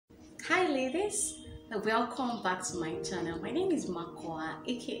Hi ladies, welcome back to my channel. My name is Makoa,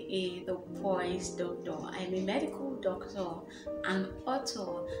 aka the Poise Doctor. I'm a medical doctor, an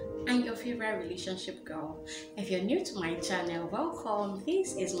author, and your favorite relationship girl. If you're new to my channel, welcome.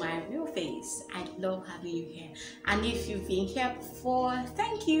 This is my real face. I love having you here. And if you've been here before,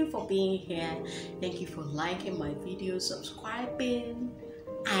 thank you for being here. Thank you for liking my videos, subscribing.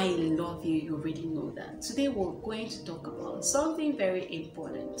 I love you, you already know that. Today we're going to talk about something very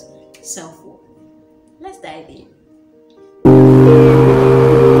important, self-worth. Let's dive in.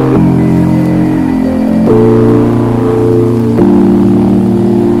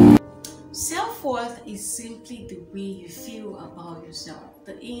 Self-worth is simply the way you feel about yourself,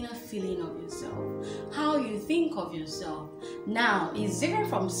 the inner feeling of yourself, how you think of yourself. Now, it's different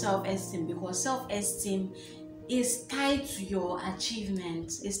from self-esteem because self-esteem is tied to your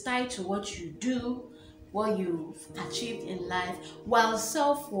achievements, it's tied to what you do, what you've achieved in life, while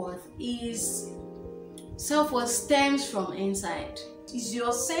self-worth stems from inside. It's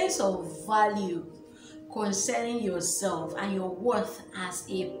your sense of value concerning yourself and your worth as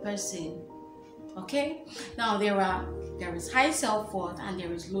a person. Okay, now there is high self-worth and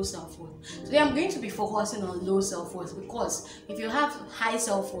there is low self-worth. Today I'm going to be focusing on low self-worth because if you have high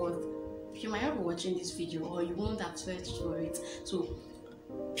self-worth, you might not be watching this video or you won't have searched for it. So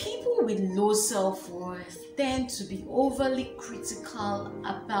people with low self-worth tend to be overly critical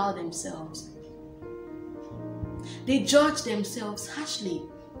about themselves. They judge themselves harshly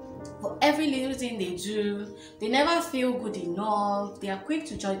for every little thing they do. They never feel good enough. They are quick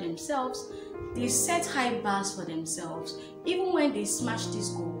to judge themselves. They set high bars for themselves. Even when they smash these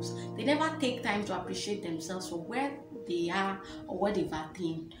goals, they never take time to appreciate themselves for where they are or what they've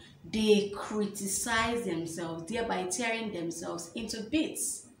attained. They criticize themselves, thereby tearing themselves into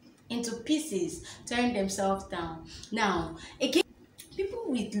bits, into pieces, tearing themselves down. Now, again, people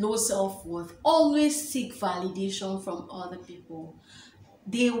with low self-worth always seek validation from other people.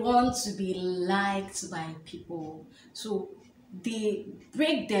 They want to be liked by people. So they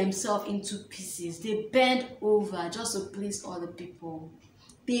break themselves into pieces. They bend over just to please other people.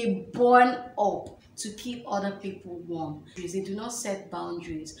 They burn up to keep other people warm. They do not set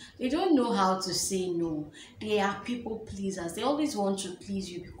boundaries. They don't know how to say no. They are people pleasers. They always want to please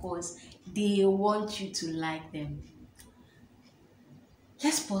you because they want you to like them.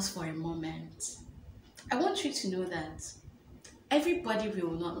 Let's pause for a moment. I want you to know that everybody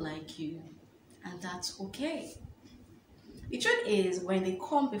will not like you, and that's okay. The truth is, when they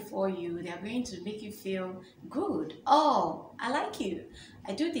come before you, they are going to make you feel good. Oh, I like you.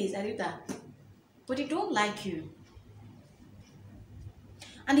 I do this, I do that. But they don't like you.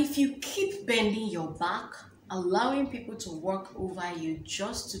 And if you keep bending your back, allowing people to work over you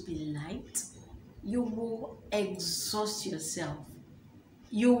just to be liked, you will exhaust yourself.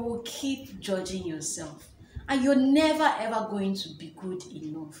 You will keep judging yourself. And you're never ever going to be good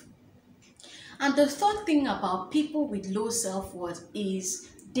enough. And the third thing about people with low self-worth is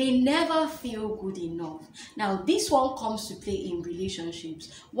they never feel good enough. Now, this one comes to play in relationships.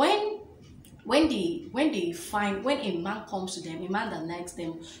 When a man comes to them, a man that likes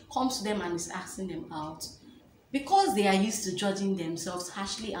them, comes to them and is asking them out, because they are used to judging themselves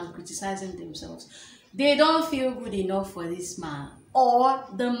harshly and criticizing themselves, they don't feel good enough for this man, or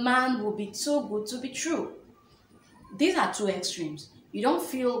the man will be too good to be true. These are two extremes. You don't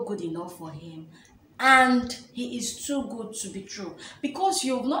feel good enough for him, and he is too good to be true because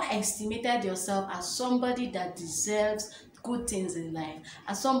you've not estimated yourself as somebody that deserves good things in life,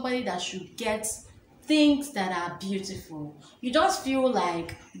 as somebody that should get things that are beautiful. You just feel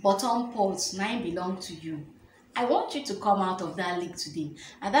like bottom pots, 9 belong to you. I want you to come out of that league today,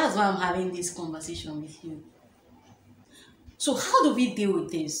 and that's why I'm having this conversation with you. So how do we deal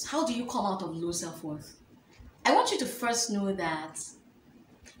with this? How do you come out of low self-worth? I want you to first know that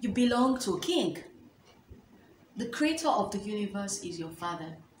you belong to a king. The creator of the universe is your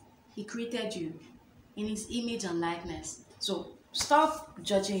father. He created you in his image and likeness. So stop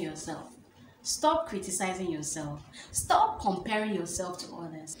judging yourself. Stop criticizing yourself. Stop comparing yourself to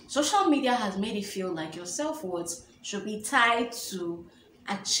others. Social media has made it feel like your self-worth should be tied to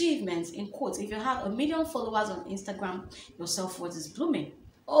achievements, in quotes. If you have 1 million followers on Instagram, your self-worth is blooming.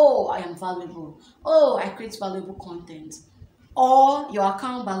 Oh, I am valuable. Oh, I create valuable content. Or your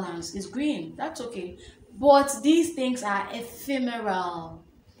account balance is green. That's okay. But these things are ephemeral.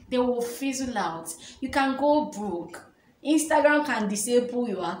 They will fizzle out. You can go broke. Instagram can disable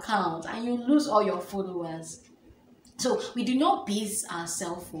your account and you lose all your followers. So we do not base our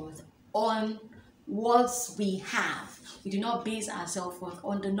self-worth on what we have. We do not base our self-worth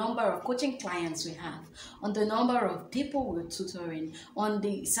on the number of coaching clients we have, on the number of people we're tutoring, on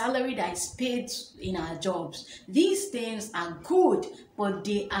the salary that is paid in our jobs. These things are good, but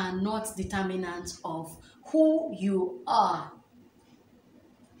they are not determinants of who you are.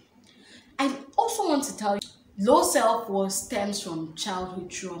 I also want to tell you, low self-worth stems from childhood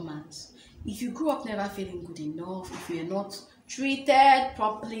traumas. If you grew up never feeling good enough, if you're not treated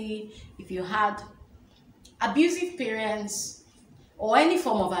properly, if you had abusive parents or any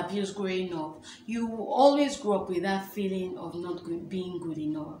form of abuse growing up, you will always grow up with that feeling of not being good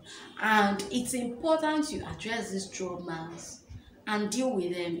enough. And it's important you address these traumas and deal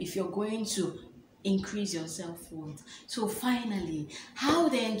with them if you're going to increase your self-worth. So finally, how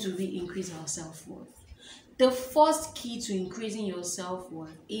then do we increase our self-worth? The first key to increasing your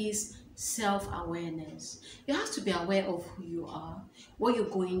self-worth is self-awareness. You have to be aware of who you are, what you're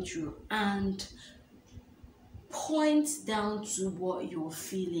going through, and point down to what you're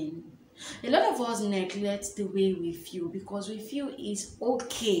feeling. A lot of us neglect the way we feel because we feel it's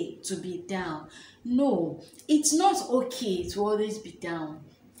okay to be down. No, it's not okay to always be down.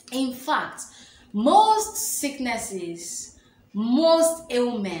 In fact, most sicknesses, most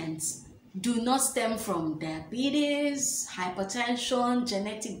ailments do not stem from diabetes, hypertension,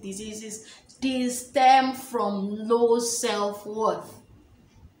 genetic diseases. They stem from low self-worth.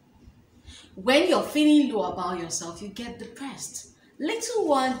 When you're feeling low about yourself, you get depressed. Little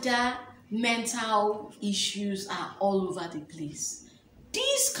wonder mental issues are all over the place.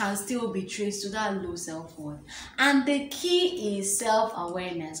 These can still be traced to that low self-worth. And the key is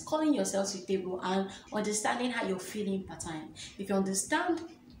self-awareness, calling yourself suitable and understanding how you're feeling per time. If you understand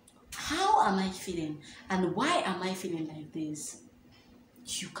how am I feeling and why am I feeling like this,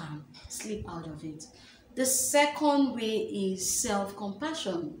 you can slip out of it. The second way is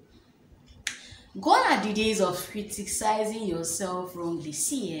self-compassion. Gone are the days of criticizing yourself wrongly.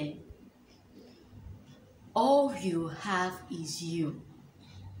 See, all you have is you.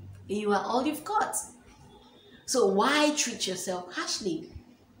 You are all you've got. So why treat yourself harshly?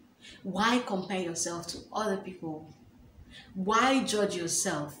 Why compare yourself to other people? Why judge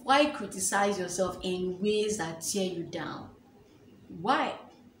yourself? Why criticize yourself in ways that tear you down? Why?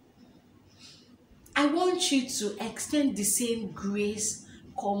 I want you to extend the same grace,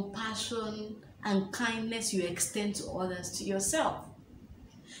 compassion, and kindness you extend to others to yourself.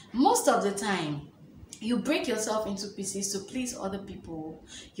 Most of the time, you break yourself into pieces to please other people.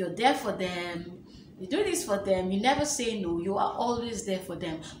 You're there for them. You do this for them. You never say no. You are always there for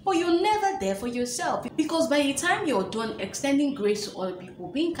them. But you're never there for yourself. Because by the time you're done extending grace to other people,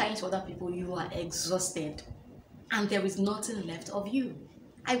 being kind to other people, you are exhausted. And there is nothing left of you.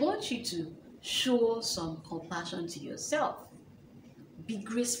 I want you to show some compassion to yourself. Be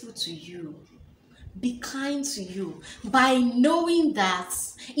graceful to you. Be kind to you by knowing that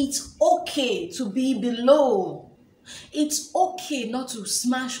it's okay to be below. It's okay not to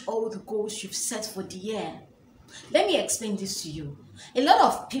smash all the goals you've set for the year. Let me explain this to you. A lot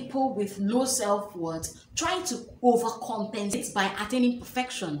of people with low self-worth try to overcompensate by attaining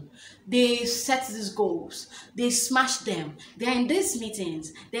perfection. They set these goals, they smash them. They're in these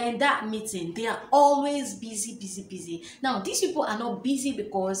meetings, they're in that meeting. They are always busy, busy, busy. Now, these people are not busy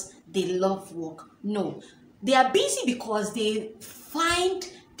because they love work. No, they are busy because they find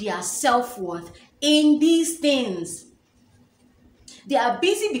their self-worth in these things. They are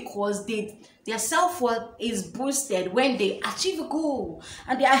busy because their self-worth is boosted when they achieve a goal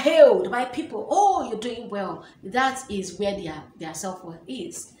and they are hailed by people. Oh, you're doing well. That is where their self-worth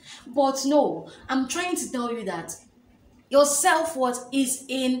is. But no, I'm trying to tell you that your self-worth is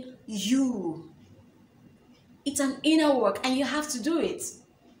in you. It's an inner work and you have to do it.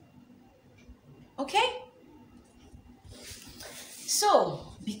 Okay?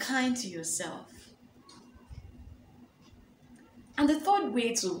 So, be kind to yourself. And the third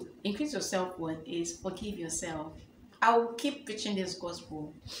way to increase your self-worth is forgive yourself. I will keep preaching this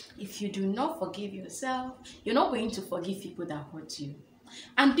gospel. If you do not forgive yourself, you're not going to forgive people that hurt you.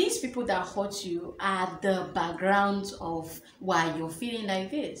 And these people that hurt you are the background of why you're feeling like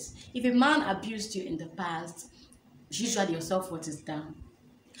this. If a man abused you in the past, usually your self-worth is down.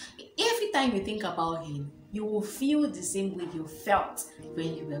 Every time you think about him, you will feel the same way you felt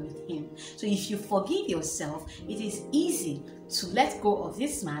when you were with him. So if you forgive yourself, it is easy to let go of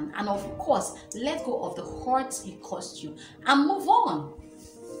this man and of course, let go of the hurt he caused you and move on.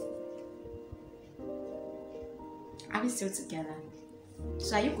 Are we still together?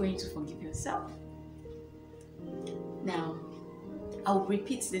 So are you going to forgive yourself? Now, I'll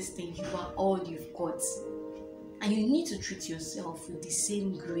repeat this thing. You are all you've got. And you need to treat yourself with the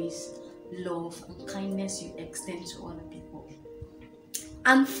same grace, love and kindness you extend to other people.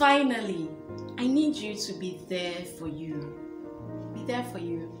 And finally, I need you to be there for you. Be there for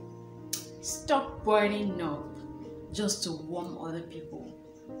you. Stop burning up just to warm other people.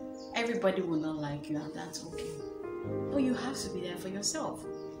 Everybody will not like you, and that's okay. But you have to be there for yourself.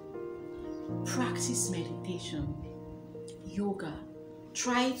 Practice meditation, yoga.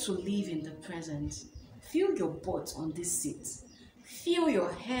 Try to live in the present. Feel your butt on this seat. Feel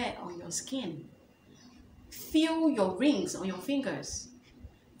your hair on your skin. Feel your rings on your fingers.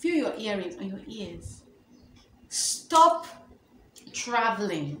 Feel your earrings on your ears. Stop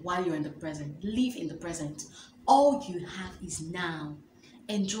traveling while you're in the present. Live in the present. All you have is now.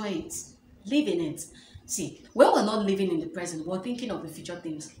 Enjoy it. Live in it. See, when we're not living in the present, we're thinking of the future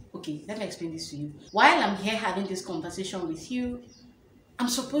things. Okay, let me explain this to you. While I'm here having this conversation with you, I'm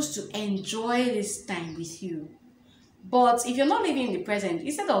supposed to enjoy this time with you. But if you're not living in the present,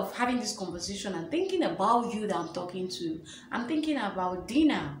 instead of having this conversation and thinking about you that I'm talking to, I'm thinking about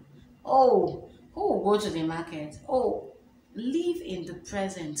dinner. Oh, who will go to the market? Oh, live in the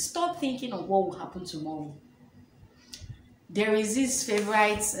present. Stop thinking of what will happen tomorrow. There is this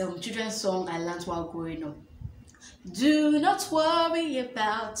favorite children's song I learned while growing up. Do not worry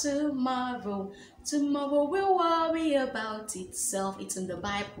about tomorrow. Tomorrow will worry about itself. It's in the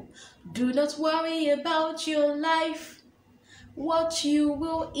Bible. Do not worry about your life. What you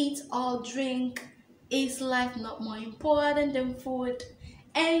will eat or drink. Is life not more important than food?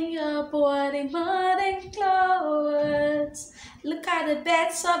 And your body more than clothes. Look at the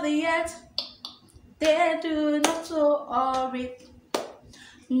birds of the earth. They do not worry,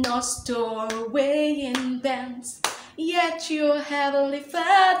 nor store away in bands. Yet your heavenly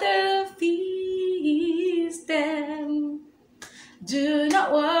Father feeds them. Do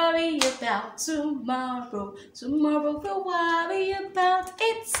not worry about tomorrow. Tomorrow will worry about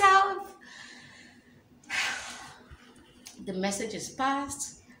itself. The message is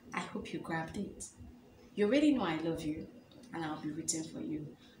passed. I hope you grabbed it. You already know I love you, and I'll be rooting for you.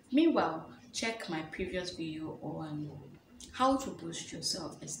 Meanwhile, check my previous video on how to boost your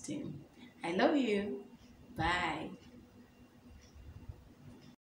self-esteem. I love you. Bye.